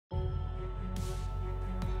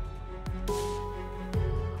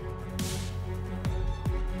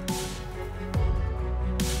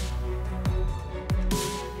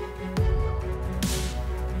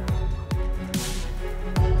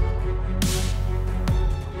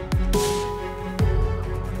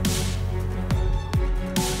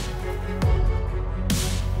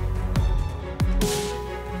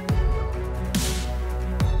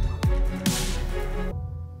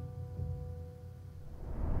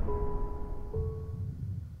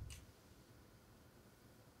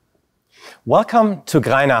Welcome to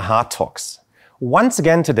Greiner Hard Talks. Once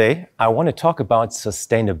again today, I want to talk about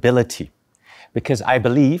sustainability because I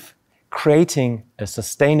believe creating a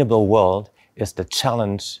sustainable world is the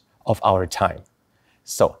challenge of our time.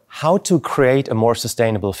 So, how to create a more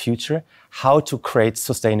sustainable future, how to create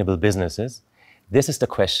sustainable businesses, this is the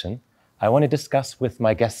question I want to discuss with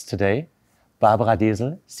my guests today, Barbara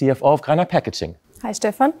Desl, CFO of Greiner Packaging. Hi,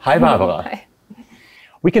 Stefan. Hi, Barbara. Hi.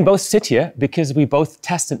 We can both sit here because we both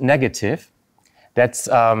tested negative. That's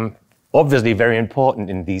obviously very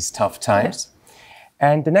important in these tough times.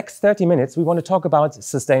 Yeah. And the next 30 minutes, we want to talk about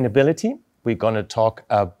sustainability. We're going to talk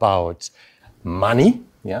about money.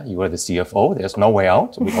 Yeah, you are the CFO. There's no way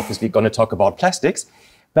out. We're obviously going to talk about plastics.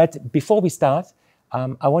 But before we start,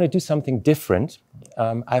 I want to do something different.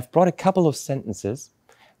 I've brought a couple of sentences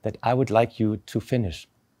that I would like you to finish.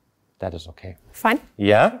 That is okay. Fine.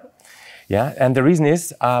 Yeah. Yeah, and the reason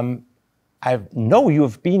is, I know you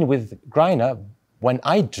have been with Greiner when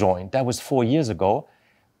I joined. That was 4 years ago,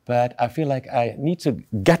 but I feel like I need to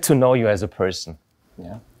get to know you as a person.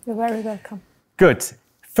 Yeah. You're very welcome. Good.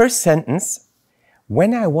 First sentence.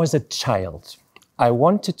 When I was a child, I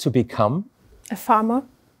wanted to become... A farmer.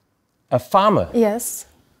 A farmer? Yes.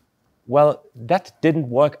 Well, that didn't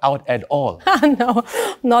work out at all. No,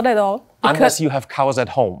 not at all. Unless you have cows at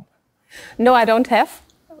home. No, I don't have.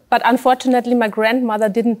 But unfortunately, my grandmother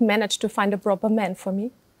didn't manage to find a proper man for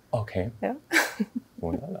me. Okay. Yeah.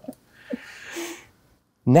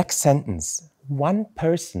 Next sentence. One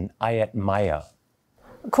person I admire.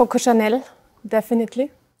 Coco Chanel,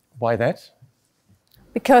 definitely. Why that?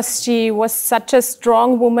 Because she was such a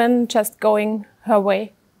strong woman, just going her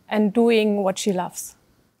way and doing what she loves.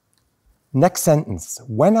 Next sentence.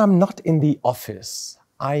 When I'm not in the office,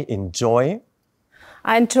 I enjoy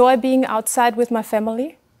being outside with my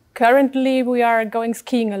family. Currently, we are going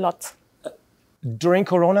skiing a lot. During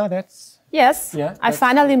Corona, that's... Yes, yeah, I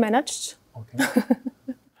finally managed. Okay.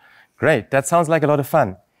 Great, that sounds like a lot of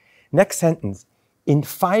fun. Next sentence. In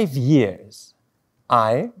 5 years,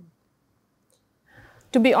 To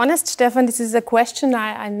be honest, Stefan, this is a question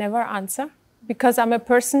I never answer because I'm a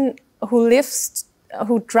person who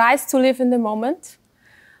tries to live in the moment.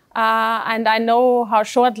 And I know how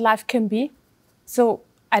short life can be. So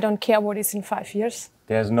I don't care what is in 5 years.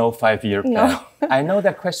 There's no 5-year plan. No. I know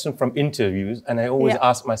that question from interviews, and I always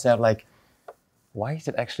ask myself, like, why is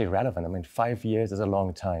it actually relevant? I mean, 5 years is a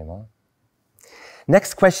long time, huh?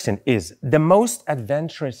 Next question is, the most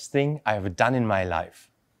adventurous thing I've done in my life?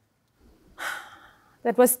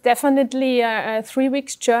 That was definitely a 3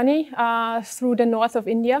 weeks journey through the north of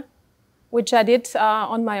India, which I did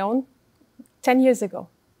on my own 10 years ago.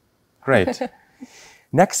 Great.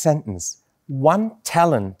 Next sentence. One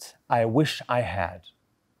talent I wish I had.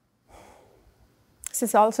 This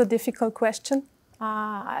is also a difficult question.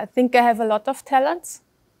 I think I have a lot of talents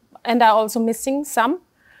and I'm also missing some.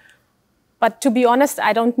 But to be honest,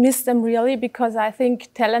 I don't miss them really because I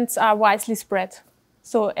think talents are wisely spread.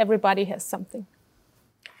 So everybody has something.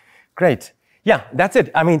 Great. Yeah, that's it.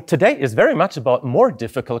 I mean, today is very much about more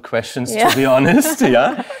difficult questions, to be honest.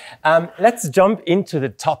 Yeah. Let's jump into the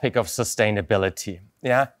topic of sustainability.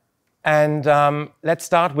 Yeah. And let's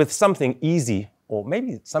start with something easy, or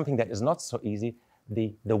maybe something that is not so easy,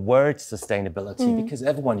 the word sustainability, because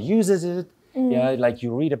everyone uses it. Yeah, like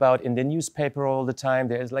you read about in the newspaper all the time.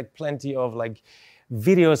 There's like plenty of like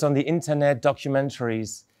videos on the internet,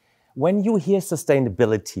 documentaries. When you hear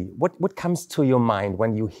sustainability, what comes to your mind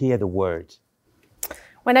when you hear the word?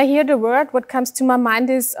 When I hear the word, what comes to my mind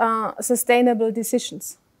is sustainable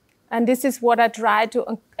decisions. And this is what I try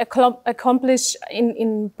to accomplish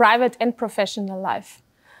in private and professional life.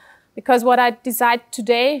 Because what I decide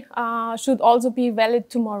today should also be valid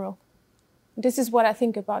tomorrow. This is what I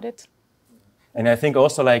think about it. And I think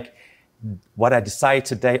also like what I decide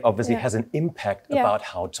today obviously has an impact about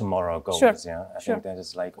how tomorrow goes. Sure. Yeah, I think that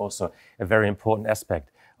is like also a very important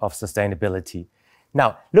aspect of sustainability.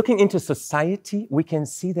 Now, looking into society, we can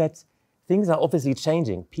see that things are obviously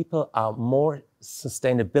changing. People are more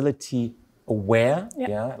sustainability aware.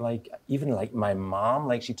 Yeah, like even like my mom,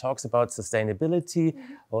 like she talks about sustainability.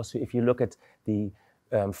 Also, if you look at the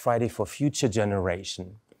Friday for Future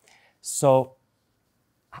generation. So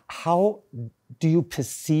how do you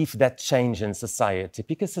perceive that change in society?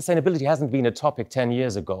 Because sustainability hasn't been a topic 10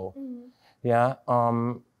 years ago. Yeah.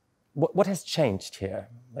 What has changed here?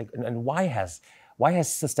 Like, and why has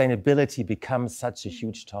sustainability become such a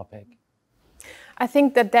huge topic? I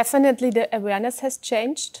think that definitely the awareness has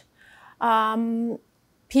changed.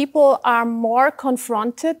 People are more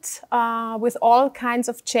confronted with all kinds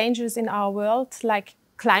of changes in our world, like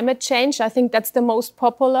climate change. I think that's the most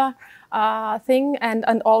popular thing,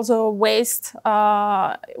 and also waste.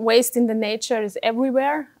 Waste in the nature is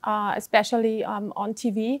everywhere, especially on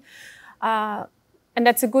TV. And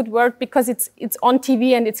that's a good word because it's on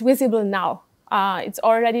TV and it's visible now. It's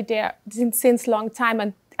already there since long time,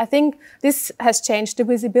 and I think this has changed the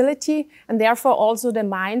visibility, and therefore also the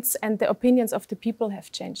minds and the opinions of the people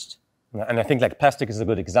have changed. And I think like plastic is a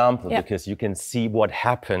good example because you can see what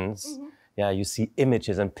happens. Yeah, you see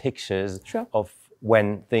images and pictures of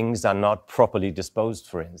when things are not properly disposed,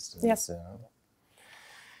 for instance. Yes.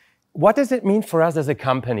 What does it mean for us as a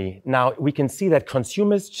company? Now, we can see that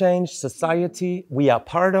consumers change, society, we are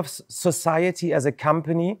part of society as a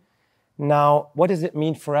company. Now, what does it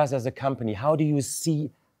mean for us as a company? How do you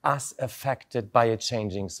see us affected by a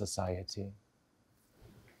changing society?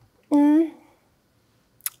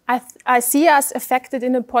 I see us affected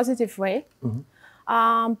in a positive way.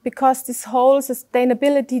 Because this whole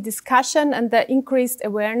sustainability discussion and the increased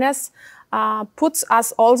awareness puts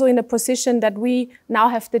us also in a position that we now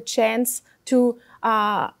have the chance to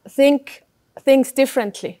think things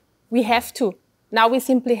differently. We have to. Now we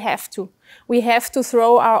simply have to. We have to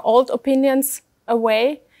throw our old opinions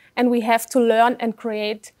away, and we have to learn and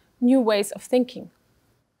create new ways of thinking.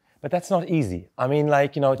 But that's not easy. I mean,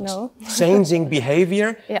 like, changing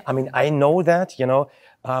behavior. I mean, I know that,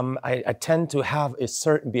 I tend to have a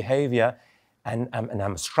certain behavior and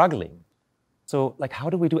I'm struggling. So, like, how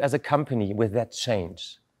do we do as a company with that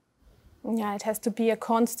change? Yeah, it has to be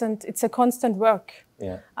it's a constant work.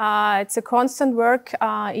 Yeah. It's a constant work.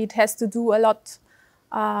 It has to do a lot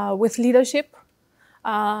with leadership.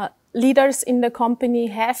 Leaders in the company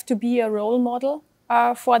have to be a role model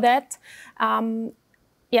for that.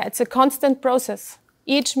 Yeah, it's a constant process.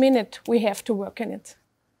 Each minute we have to work in it.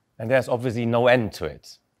 And there's obviously no end to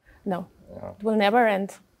it. No, it will never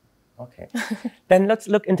end. Okay. Then let's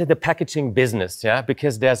look into the packaging business,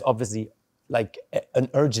 because there's obviously like an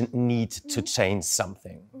urgent need to change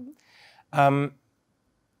something.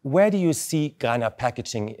 Where do you see Greiner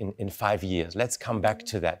Packaging in 5 years? Let's come back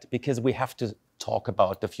to that, because we have to talk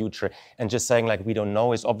about the future, and just saying like we don't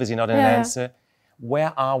know is obviously not an answer.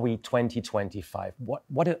 Where are we 2025?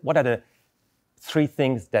 What are the 3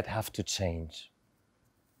 things that have to change?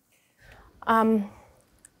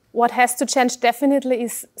 What has to change definitely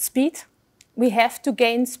is speed. We have to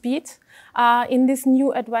gain speed in these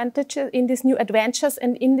new advantages, in these new adventures,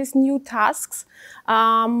 and in these new tasks.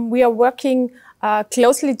 We are working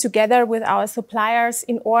closely together with our suppliers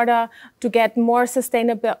in order to get more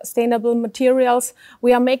sustainable materials.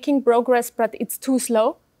 We are making progress, but it's too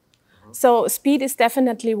slow. So speed is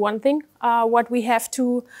definitely one thing. What we have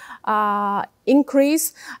to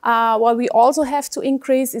increase, what we also have to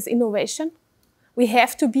increase is innovation. We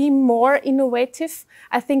have to be more innovative.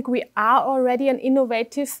 I think we are already an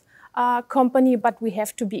innovative company, but we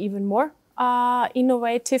have to be even more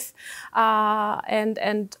innovative.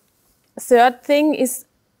 And third thing is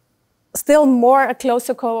still more a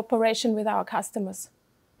closer cooperation with our customers.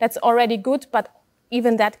 That's already good, but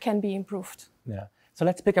even that can be improved. Yeah. So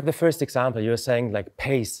let's pick up the first example. You're saying like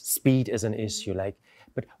pace, speed is an issue.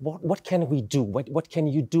 But what can we do? What can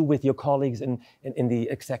you do with your colleagues in the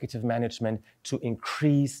executive management to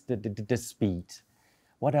increase the speed?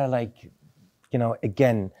 What are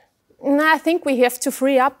again? I think we have to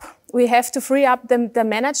free up. We have to free up the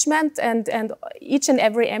management and each and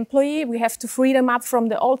every employee. We have to free them up from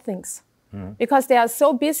the old things. Because they are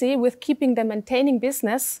so busy with keeping the maintaining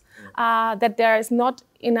business that there is not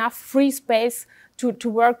enough free space to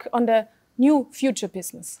work on the new future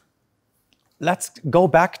business. Let's go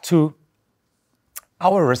back to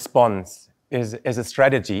our response is a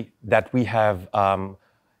strategy that we have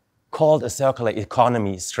called a circular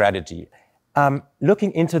economy strategy.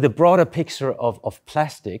 Looking into the broader picture of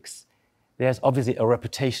plastics, there's obviously a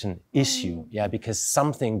reputation issue, because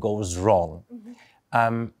something goes wrong.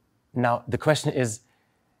 Now, the question is,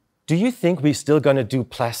 do you think we're still going to do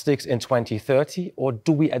plastics in 2030? Or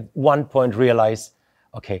do we at one point realize,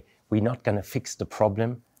 okay, we're not going to fix the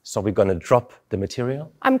problem, so we're going to drop the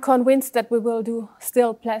material? I'm convinced that we will do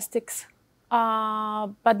still plastics,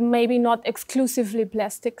 but maybe not exclusively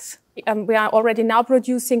plastics. We are already now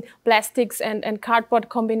producing plastics and cardboard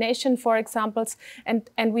combination, for examples,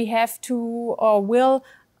 and we have to or will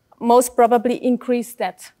most probably increase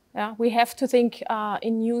that. We have to think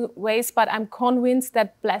in new ways, but I'm convinced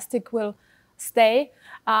that plastic will stay.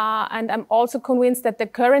 And I'm also convinced that the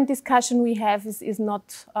current discussion we have is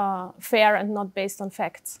not fair and not based on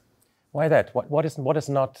facts. Why that? What is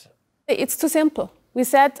not? It's too simple. We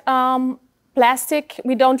said plastic,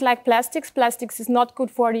 we don't like plastics. Plastics is not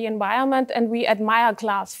good for the environment, and we admire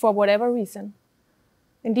glass for whatever reason.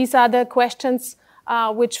 And these are the questions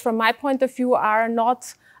which, from my point of view, are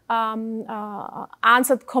not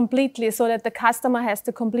answered completely so that the customer has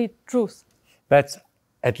the complete truth. But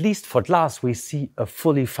at least for glass, we see a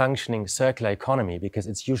fully functioning circular economy because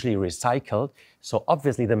it's usually recycled. So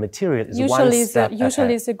obviously the material is one step ahead.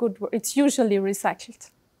 Usually is a good word. It's usually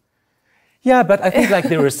recycled. Yeah, but I think like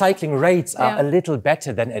the recycling rates are a little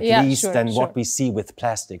better than what we see with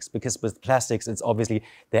plastics, because with plastics, it's obviously,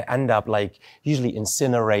 they end up like usually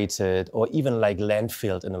incinerated or even like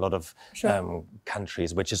landfilled in a lot of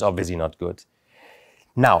countries, which is obviously not good.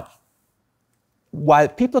 Now, while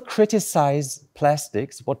people criticize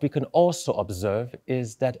plastics, what we can also observe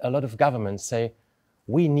is that a lot of governments say,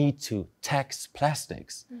 we need to tax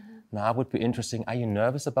plastics. Now, it would be interesting. Are you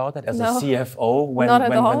nervous about that as a CFO when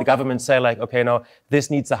the government say like, okay, no, this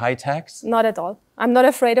needs a high tax? Not at all. I'm not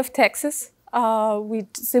afraid of taxes. We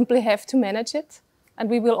simply have to manage it. And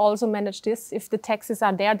we will also manage this. If the taxes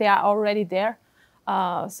are there, they are already there.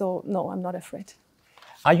 So no, I'm not afraid.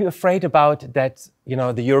 Are you afraid about that, you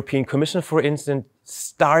know, the European Commission, for instance,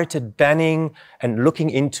 started banning and looking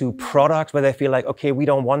into products where they feel like, okay, we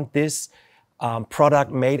don't want this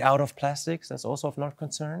product made out of plastics? That's also of not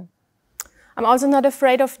concern? I'm also not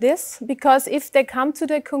afraid of this, because if they come to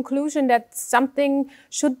the conclusion that something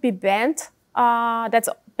should be banned, that's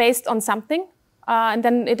based on something, and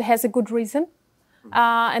then it has a good reason.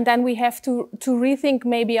 And then we have to rethink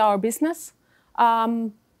maybe our business,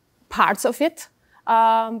 parts of it.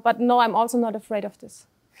 But no, I'm also not afraid of this.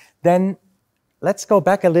 Then let's go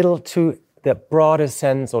back a little to the broader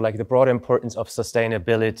sense, or like the broader importance of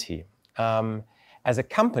sustainability. As a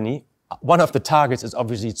company, one of the targets is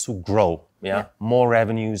obviously to grow, more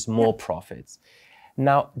revenues, more profits.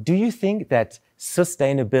 Now, do you think that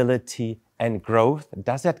sustainability and growth,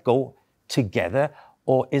 does that go together,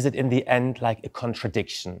 or is it in the end like a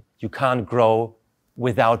contradiction? You can't grow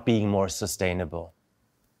without being more sustainable.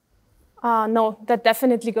 No, that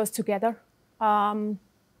definitely goes together. I'm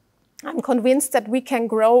convinced that we can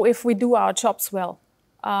grow if we do our jobs well.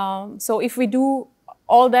 So if we do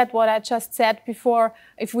all that, what I just said before,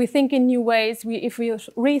 if we think in new ways, if we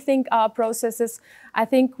rethink our processes, I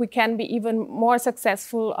think we can be even more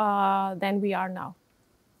successful than we are now.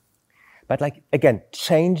 But like, again,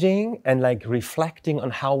 changing and like reflecting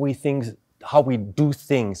on how we do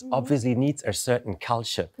things obviously needs a certain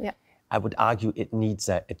culture. Yeah. I would argue it needs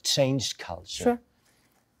a changed culture. Sure.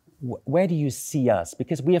 Where do you see us?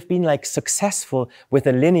 Because we have been like successful with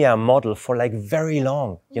a linear model for like very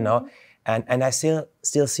long, you know? And I still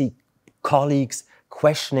see colleagues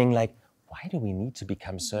questioning like, why do we need to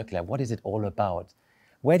become circular? What is it all about?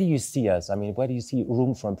 Where do you see us? I mean, where do you see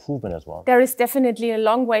room for improvement as well? There is definitely a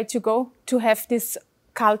long way to go to have this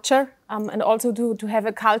culture, and also to have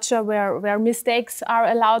a culture where mistakes are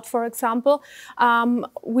allowed, for example.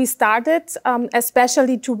 We started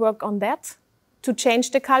especially to work on that, to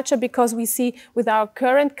change the culture, because we see with our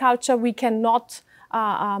current culture we cannot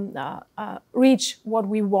reach what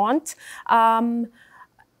we want. And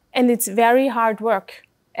it's very hard work.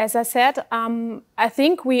 As I said, I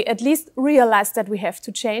think we at least realize that we have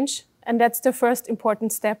to change, and that's the first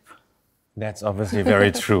important step. That's obviously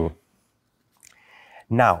very true.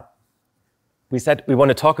 Now, we said we want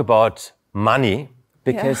to talk about money,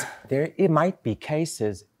 because it might be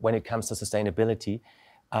cases when it comes to sustainability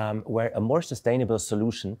where a more sustainable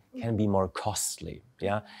solution can be more costly.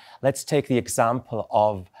 Yeah, let's take the example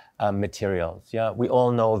of materials. Yeah, we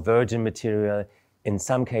all know virgin material in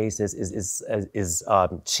some cases is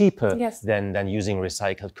cheaper than using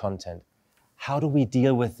recycled content. How do we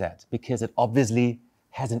deal with that? Because it obviously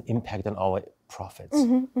has an impact on our profits.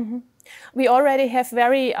 We already have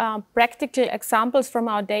very practical examples from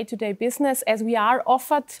our day-to-day business, as we are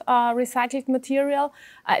offered recycled material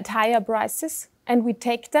at higher prices, and we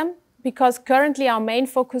take them because currently our main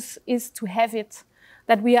focus is to have it,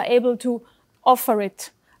 that we are able to offer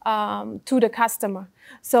it to the customer.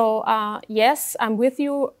 So yes, I'm with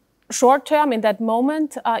you. Short term, in that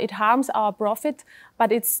moment, it harms our profit,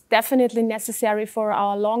 but it's definitely necessary for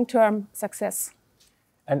our long-term success.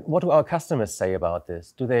 And what do our customers say about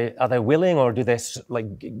this? Are they willing, or do they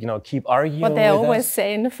keep arguing? What they always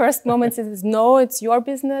say in the first moments is, no, it's your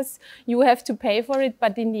business. You have to pay for it.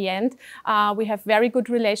 But in the end, we have very good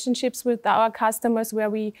relationships with our customers where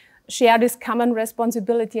we share this common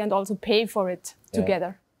responsibility and also pay for it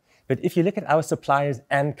together. But if you look at our suppliers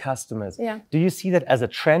and customers, do you see that as a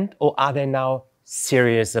trend, or are they now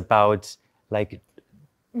serious about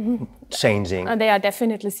changing? And they are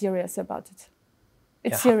definitely serious about it.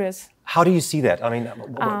 It's serious. How do you see that? I mean,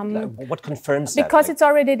 what confirms that? Because it's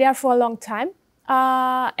already there for a long time.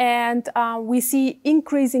 And we see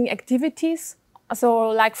increasing activities So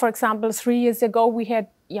like, for example, 3 years ago, we had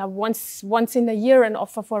once in a year an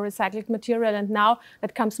offer for recycled material, and now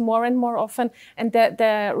that comes more and more often, and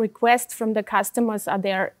the requests from the customers are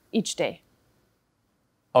there each day.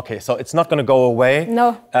 Okay, so it's not going to go away.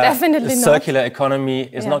 No, definitely not. Circular economy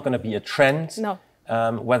is not going to be a trend, no.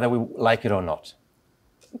 Whether we like it or not.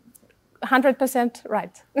 100%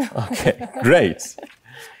 right. Okay, great.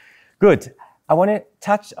 Good. I want to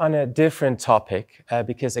touch on a different topic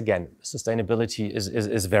because, again, sustainability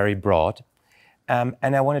is very broad.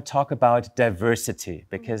 And I want to talk about diversity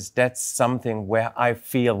because that's something where I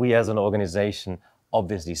feel we as an organization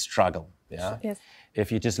obviously struggle. Yeah? Yes.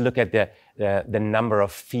 If you just look at the number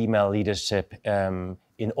of female leadership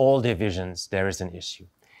in all divisions, there is an issue.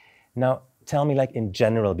 Now, tell me, like in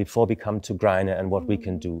general, before we come to Greiner and what we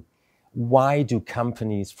can do, why do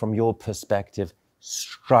companies, from your perspective,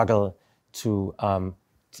 struggle to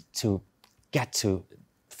get to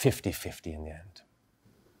 50-50 in the end?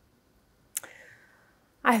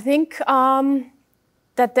 I think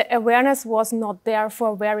that the awareness was not there for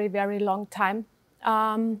a very, very long time.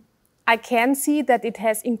 I can see that it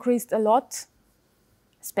has increased a lot,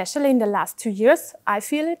 especially in the last 2 years, I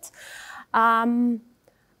feel it.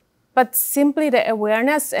 But simply the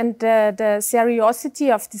awareness and the seriosity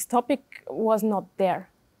of this topic was not there.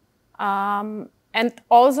 And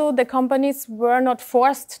also the companies were not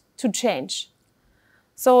forced to change.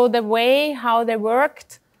 So the way how they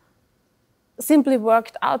worked simply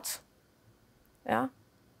worked out. Yeah?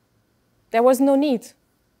 There was no need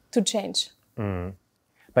to change. Mm.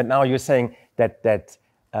 But now you're saying that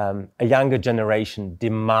a younger generation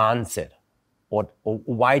demands it. Or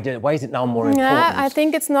why is it now more important? Yeah, I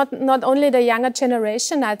think it's not only the younger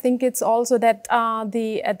generation. I think it's also that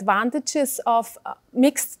the advantages of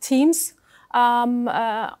mixed teams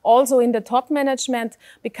also in the top management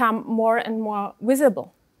become more and more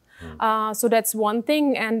visible. So that's one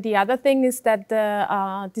thing. And the other thing is that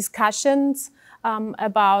the discussions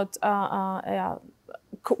about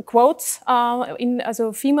quotes,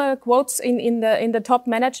 also female quotes in the top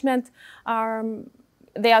management,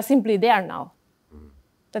 they are simply there now.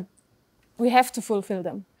 That we have to fulfill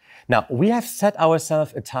them. Now, we have set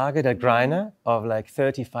ourselves a target at Greiner of like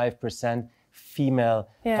 35% female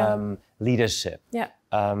leadership. Yeah.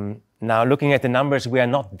 Now, looking at the numbers, we are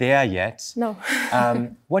not there yet. No.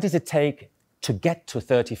 What does it take to get to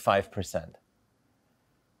 35%?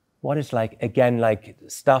 What is like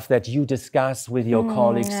stuff that you discuss with your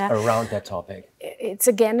colleagues around that topic? It's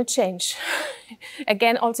again a change.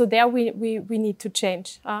 Again, also there we need to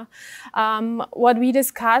change. What we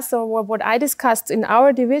discussed, or what I discussed in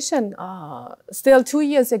our division still 2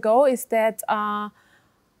 years ago, is that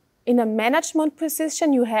in a management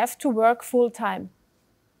position you have to work full time.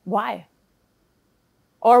 Why?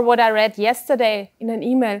 Or what I read yesterday in an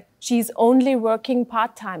email, she's only working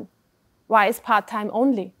part-time. Why is part-time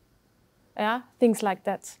only? Yeah, things like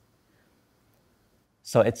that.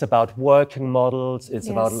 So it's about working models, it's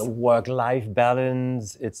about work-life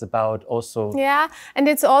balance, it's about also... Yeah, and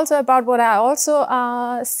it's also about what I also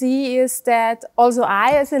see is that also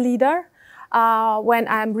I as a leader, when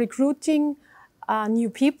I'm recruiting new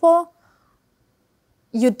people,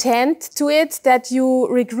 you tend to it that you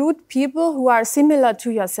recruit people who are similar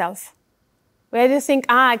to yourself. Where you think,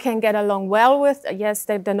 I can get along well with, yes,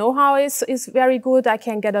 the know-how is very good, I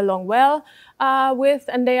can get along well with,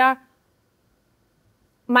 and they are,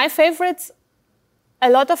 my favorites a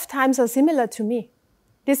lot of times are similar to me.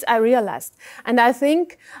 This I realized. And I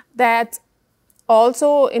think that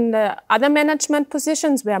also in the other management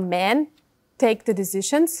positions where men take the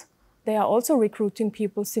decisions, they are also recruiting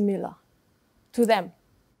people similar to them.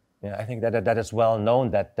 Yeah, I think that is well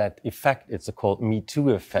known, that effect, it's called Me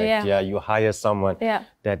Too effect. Yeah, you hire someone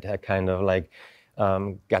that kind of like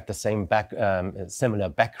got the same similar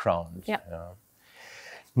background. Yeah.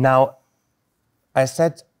 Now, I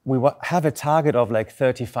said we have a target of like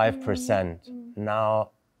 35%.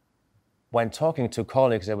 Now, when talking to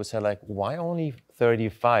colleagues, they would say like, why only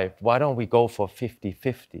 35? Why don't we go for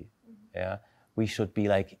 50-50? Yeah, we should be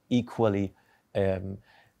like equally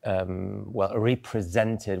well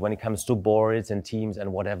represented when it comes to boards and teams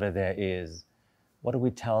and whatever there is. What do we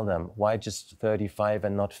tell them? Why just 35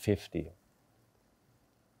 and not 50?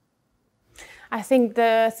 I think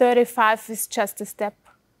the 35 is just a step.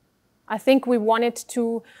 I think we wanted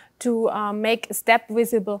to make a step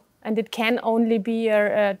visible, and it can only be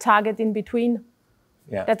a target in between.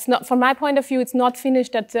 Yeah. That's not, from my point of view, it's not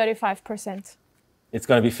finished at 35%. It's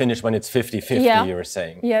going to be finished when it's 50-50, you were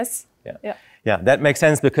saying. Yes. Yeah. Yeah, that makes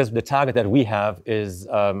sense because the target that we have is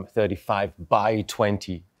 35 by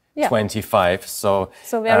 2025. So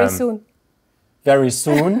very soon. very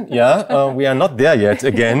soon. Yeah, we are not there yet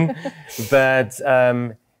again, but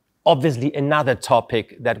obviously another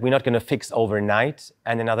topic that we're not going to fix overnight,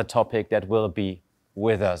 and another topic that will be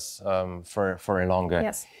with us for a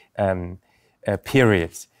longer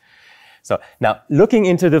period. So now looking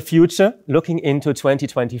into the future, looking into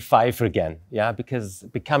 2025 again, yeah, because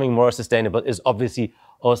becoming more sustainable is obviously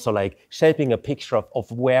also like shaping a picture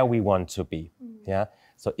of where we want to be. Yeah.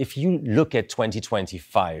 So if you look at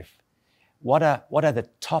 2025, what are the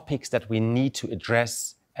topics that we need to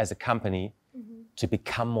address as a company to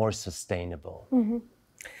become more sustainable?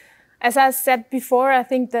 As I said before, I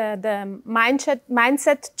think the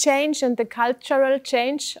mindset change and the cultural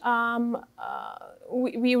change,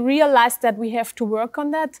 we realized that we have to work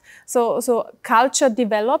on that. So culture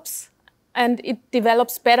develops, and it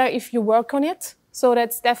develops better if you work on it. So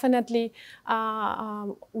that's definitely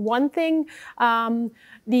one thing.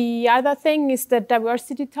 The other thing is the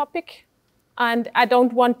diversity topic. And I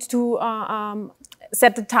don't want to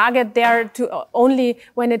set the target there to only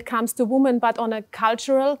when it comes to women, but on a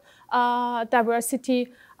cultural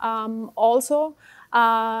diversity also.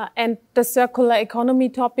 And the circular economy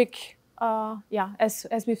topic,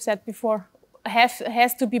 as we've said before,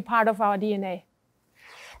 has to be part of our DNA.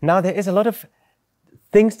 Now, there is a lot of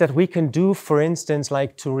things that we can do, for instance,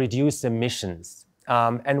 like to reduce emissions.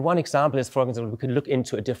 And one example is, for example, we can look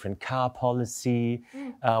into a different car policy.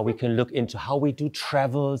 We can look into how we do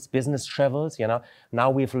travels, business travels. You know, now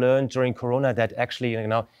we've learned during Corona that actually, you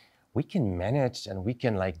know, we can manage and we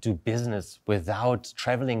can like do business without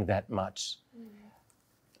traveling that much.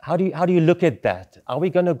 How do you look at that? Are we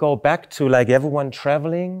going to go back to like everyone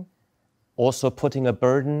traveling? Also putting a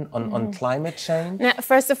burden on climate change? Now,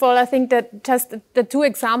 first of all, I think that just the two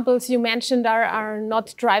examples you mentioned are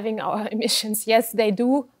not driving our emissions. Yes, they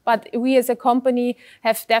do, but we as a company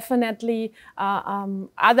have definitely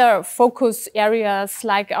other focus areas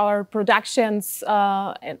like our productions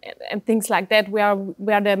and things like that, where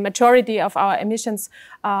the majority of our emissions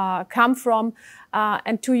come from.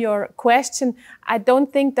 And to your question, I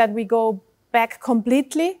don't think that we go back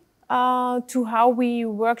completely to how we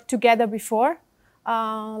worked together before,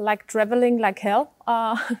 like traveling like hell.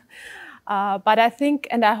 But I think,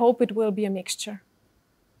 and I hope it will be a mixture,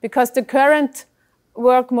 because the current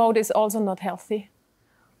work mode is also not healthy.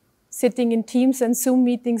 Sitting in Teams and Zoom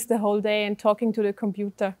meetings the whole day and talking to the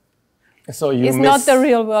computer. So it's not the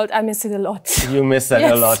real world. I miss it a lot. You miss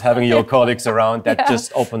that a lot, having your colleagues around that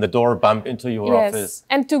just open the door, bump into your office.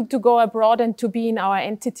 And to go abroad and to be in our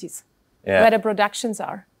entities, where the productions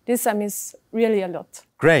are. This I miss really a lot.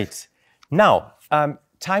 Great. Now,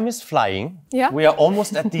 time is flying. Yeah. We are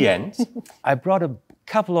almost at the end. I brought a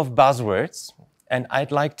couple of buzzwords, and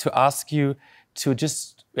I'd like to ask you to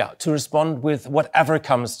just to respond with whatever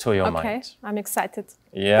comes to your mind. Okay, I'm excited.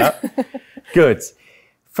 Yeah, good.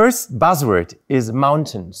 First buzzword is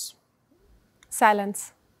mountains.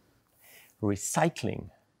 Silence. Recycling.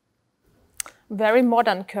 Very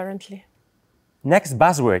modern currently. Next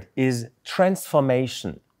buzzword is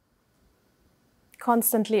transformation.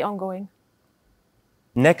 Constantly ongoing.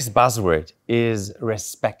 Next buzzword is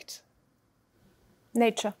respect.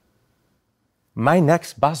 Nature. My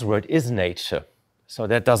next buzzword is nature. So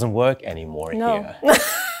that doesn't work anymore here.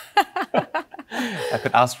 I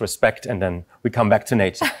could ask respect and then we come back to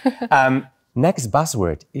nature. Next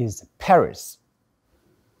buzzword is Paris.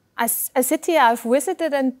 A city I've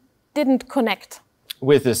visited and didn't connect.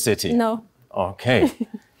 With the city? No. Okay.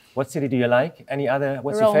 What city do you like? Any other?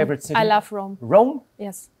 What's Rome. your favorite city? I love Rome. Rome?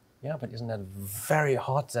 Yes. Yeah, but isn't that very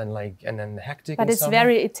hot and then hectic? But it's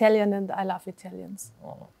very Italian, and I love Italians.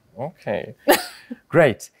 Oh, okay.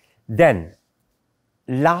 Great. Then,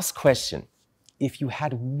 last question. If you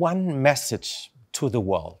had one message to the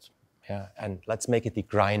world, and let's make it the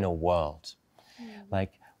Greiner world,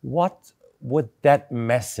 like what would that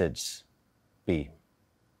message be?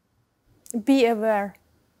 Be aware.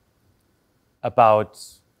 About?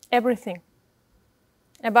 Everything.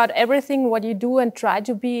 About everything, what you do, and try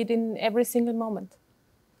to be it in every single moment.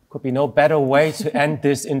 Could be no better way to end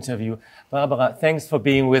this interview. Barbara, thanks for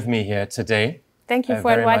being with me here today. Thank you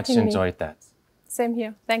for inviting me. I very much enjoyed that. Same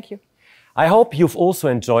here. Thank you. I hope you've also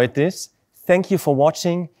enjoyed this. Thank you for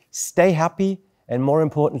watching. Stay happy, and more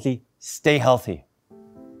importantly, stay healthy.